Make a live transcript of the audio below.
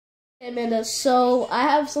Hey Amanda, so I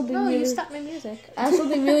have something you stopped my music. I have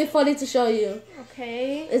something really funny to show you.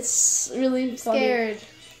 Okay. It's really funny. Scared.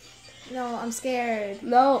 No, I'm scared.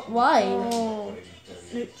 No, why? No.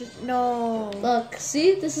 No. Look,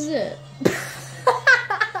 see? This is it.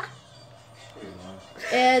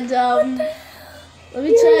 And, let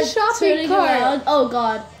me try turning around. Oh,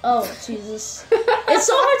 God. Oh, Jesus. It's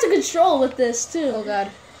so hard to control with this, too. Oh, God.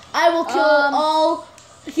 I will kill all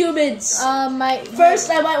humans. I might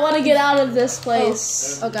want to get out of this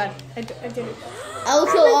place. Oh, God. I did it. I will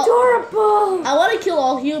kill all. Adorable. I want to kill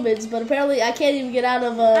all humans, but apparently I can't even get out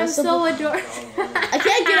of I'm so adorable. I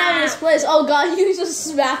can't get out of this place. Oh God, you just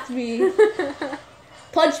smacked me.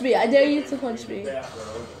 Punch me. I dare you to punch me.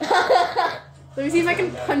 Let me see if I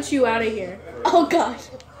can punch you out of here. Oh God.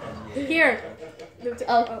 Here.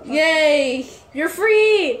 Oh, yay. You're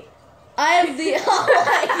free. I am the. Oh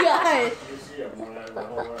my God.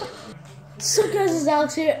 So guys, it's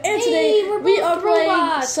Alex here, and today we are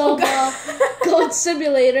playing some Goat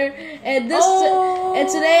Simulator, and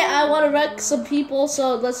today I want to wreck some people.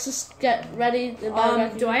 So let's just get ready. Do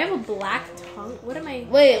I have a black tongue? What am I?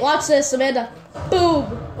 Wait, watch this, Amanda. Boom.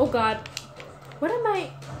 Oh God. What am I?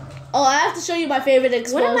 Oh, I have to show you my favorite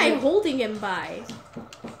explosion. What am I holding him by?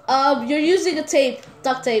 You're using a tape,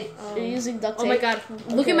 duct tape. You're using duct tape. Oh my God!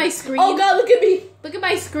 Look at my screen. Oh God! Look at me. Look at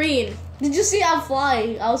my screen. Did you see I'm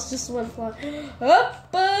flying? I was just one flying.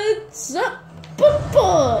 Up, push.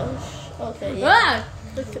 Okay. Yeah.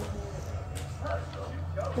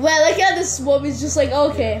 Well, look at this woman's just like,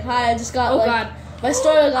 okay, hi, I just got God. My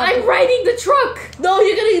story got. I'm riding the truck. No,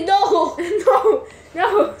 you're gonna no.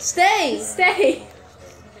 No. Stay. Stay.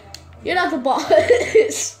 You're not the boss.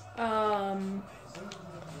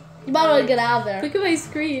 You might want to get out of there. Look at my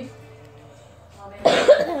screen.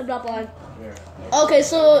 I'm not blind. Okay,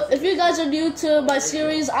 so if you guys are new to my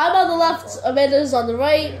series, I'm on the left, Amanda is on the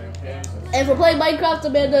right. And for playing Minecraft,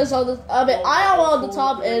 Amanda is on the. I am on the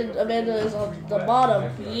top, and Amanda is on the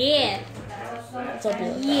bottom. Yeah. It's up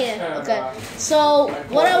here. Yeah. Okay. So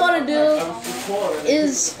what I want to do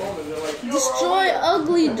is destroy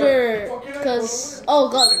Ugly Dirt, cause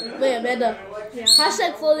God, wait, Amanda. Yeah.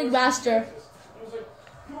 Hashtag Floating Master.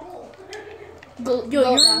 Yo, you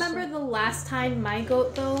remember the last time my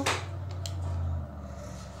goat though?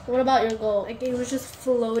 What about your goat? Like it was just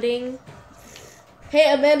floating.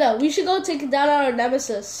 Hey Amanda, we should go take down our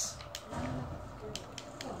nemesis.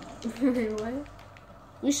 What?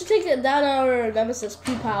 We should take down our nemesis,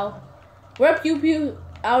 Pew Pow. We're Pew Pew.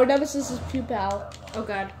 Our nemesis is Pew Pow. Oh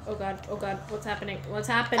God! Oh God! Oh God! What's happening? What's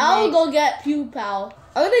happening? I'll go get Pew Pow.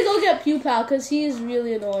 I'm gonna go get Pew Pow because he is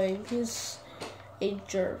really annoying. He's a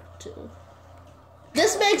jerk too.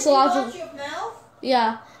 This makes a lot of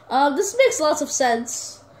this makes lots of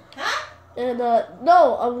sense. Huh? And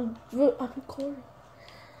no, I'm recording.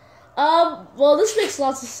 Well, this makes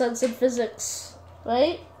lots of sense in physics,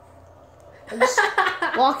 right? I'm just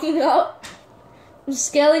walking up. I'm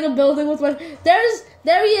scaling a building with my.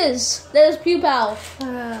 There he is. There's Pew Pow.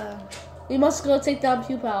 We must go take down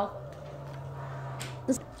Pew Pow.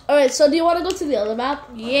 All right. So, do you want to go to the other map?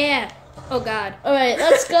 Yeah. Oh God. All right.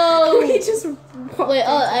 Let's go. We just wait.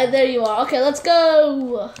 Oh, there you are. Okay, let's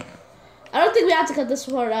go. I don't think we have to cut this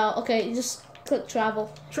part out. Okay, just click travel.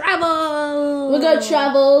 Travel. We're gonna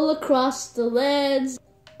travel across the lands.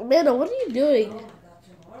 Amanda, what are you doing?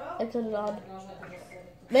 I turned it on.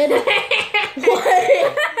 Amanda, what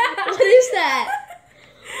is that?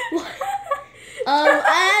 What?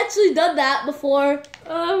 I actually done that before.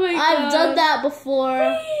 Oh my God. I've done that before.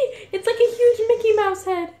 Wait, it's like a huge Mickey Mouse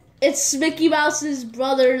head. It's Mickey Mouse's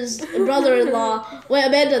brother-in-law. Wait,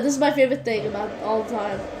 Amanda, this is my favorite thing about all the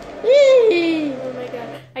time. Whee! Oh my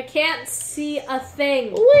God. I can't see a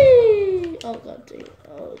thing. Whee! Oh God, dang it.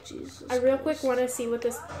 Oh Jesus. I real quick want to see what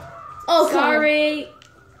this. Oh, sorry.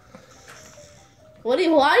 God.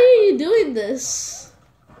 Why are you doing this?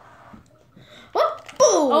 What?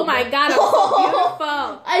 Boom! Oh my God, I'm so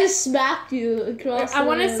beautiful. I smacked you across. I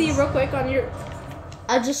want to see real quick on your.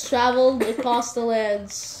 I just traveled across the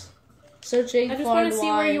lands, searching far and wide. I just want to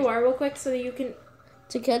see where you are real quick so that you can.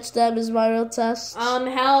 To catch them is my real test.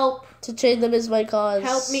 Help. To train them is my cause.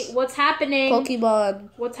 Help me. What's happening? Pokemon.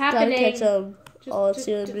 What's happening? Gotta catch them. It's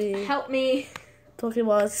you and me. Help me.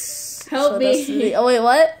 Pokemon. Help me. Oh, wait,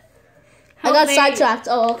 what? Help I got me. sidetracked.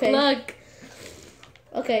 Oh, okay. Look.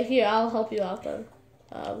 Okay, here, I'll help you out then.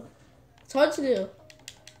 It's hard to do.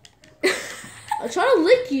 I'm trying to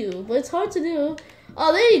lick you, but it's hard to do.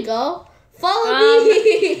 Oh, there you go. Follow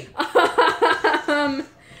me.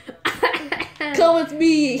 Come with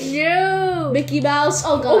me. No. Mickey Mouse.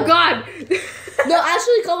 Oh, God. Oh, God. No,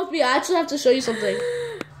 actually, come with me. I actually have to show you something.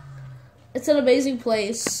 It's an amazing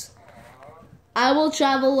place. I will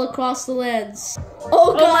travel across the lands.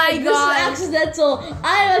 Oh god, my this God. is accidental.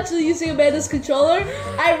 I'm actually using Amanda's controller.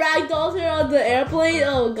 I ragdolled her on the airplane.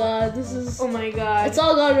 Oh god, this is... Oh my god. It's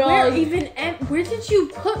all gone wrong. Where did you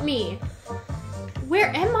put me? Where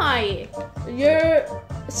am I? You're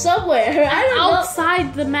somewhere. I don't know.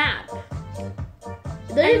 Outside the map.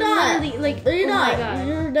 No, you're I'm not. literally, like, No, you're oh not. my God.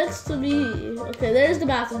 You're next to me. Okay, there's the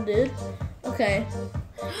bathroom, dude. Okay.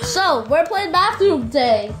 So, we're playing bathroom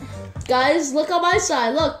day. Guys, look on my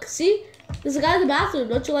side. Look, see? There's a guy in the bathroom.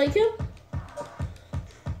 Don't you like him?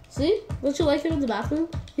 See? Don't you like him in the bathroom?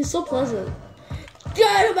 He's so pleasant.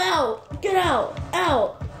 Get him out! Get out!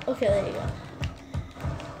 Out! Okay, there you go.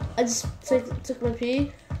 I just took my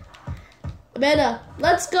pee. Amanda,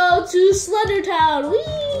 let's go to Slender Town.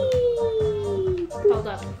 Whee! Hold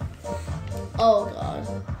up. Oh god.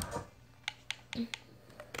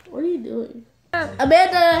 What are you doing?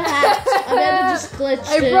 Amanda hacked. Amanda just glitched.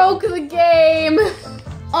 I broke the game.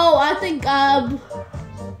 Oh, I think I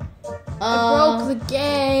broke the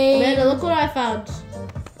game. Amanda, look what I found.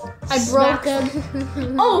 I broke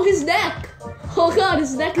him. Oh, his neck. Oh god,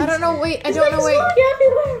 his neck is... I don't know, wait. I his don't neck know, is wait. going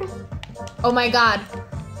everywhere. Oh my god.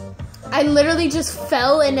 I literally just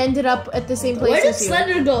fell and ended up at the same place Where did as you.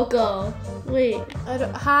 Slender go? Wait.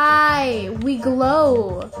 Hi, we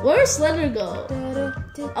glow. Where's Slender go?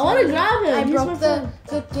 I want to grab him. I He's my broke friend.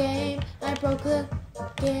 the game. I broke the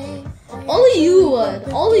game. Only you would.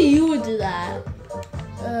 Only you would do that.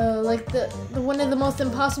 Like the one of the most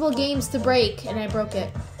impossible games to break, and I broke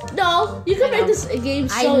it. No, you can I make know. this game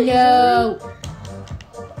so I know. easily.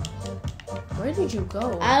 Where did you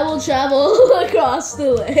go? I will travel across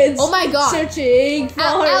the lands. Oh my god. Searching for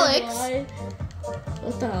Alex.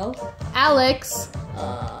 What the hell? Alex,